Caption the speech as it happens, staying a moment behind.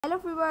Hello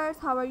viewers,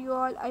 how are you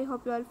all? I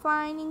hope you are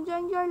fine,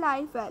 enjoying your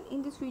life well.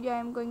 In this video I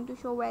am going to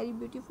show very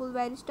beautiful,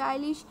 very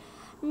stylish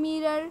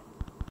mirror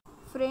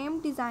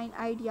frame design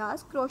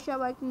ideas, crochet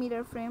work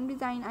mirror frame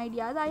design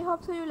ideas. I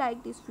hope so you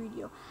like this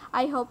video.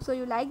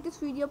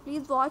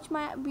 Please watch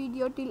my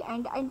video till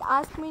end and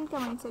ask me in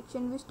comment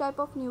section which type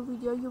of new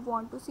video you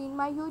want to see in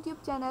my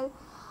YouTube channel.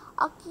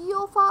 A key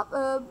of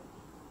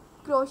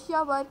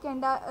crochet work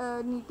and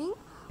knitting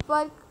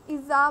work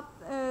is a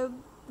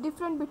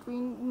different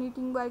between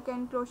knitting work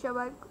and crochet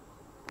work.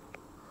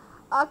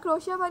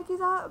 Crochet work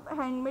is a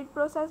handmade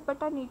process,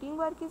 but a knitting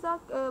work is a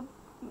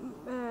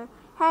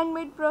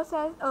handmade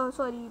process.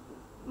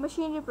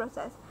 Machinery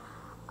process.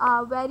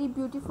 Very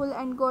beautiful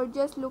and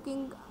gorgeous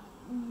looking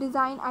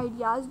design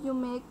ideas you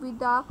make with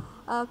the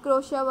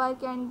crochet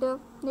work and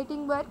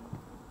knitting work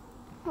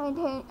and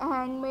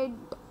handmade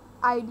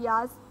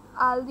ideas.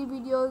 All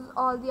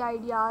the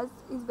ideas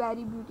is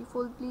very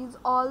beautiful. Please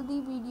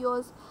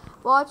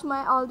watch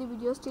my all the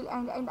videos till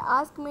end and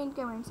ask me in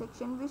comment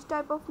section which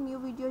type of new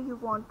video you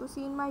want to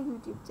see in my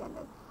YouTube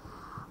channel.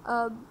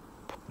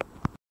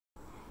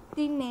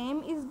 The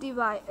name is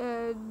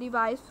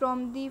devised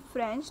from the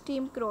French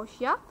term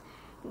crochet,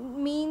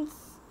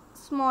 means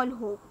small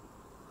hook.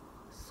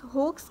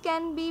 Hooks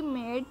can be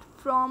made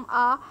from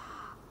a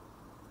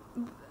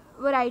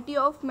variety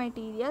of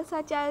materials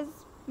such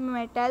as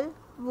metal,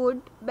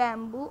 wood,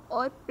 bamboo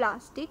or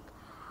plastic.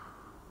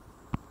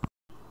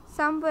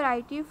 Some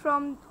variety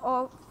forms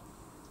of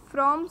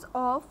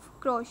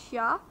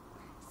crochet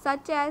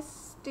such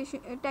as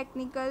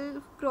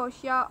technical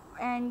crochet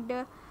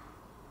and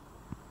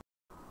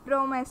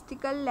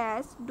promestical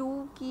lace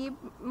do keep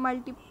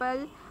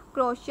multiple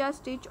crochet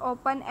stitch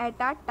open at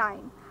a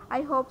time.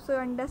 I hope so you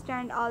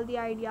understand all the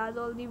ideas,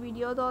 all the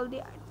videos, all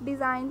the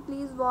design.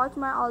 Please watch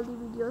my all the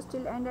videos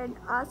till end and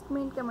ask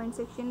me in comment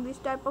section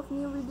which type of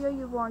new video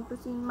you want to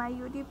see in my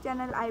YouTube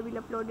channel. I will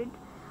upload it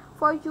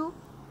for you.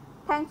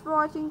 Thanks for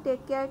watching.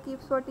 Take care.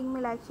 Keep supporting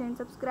me. Like, share and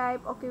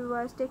subscribe. Okay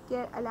viewers, take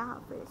care. Allah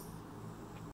Hafiz.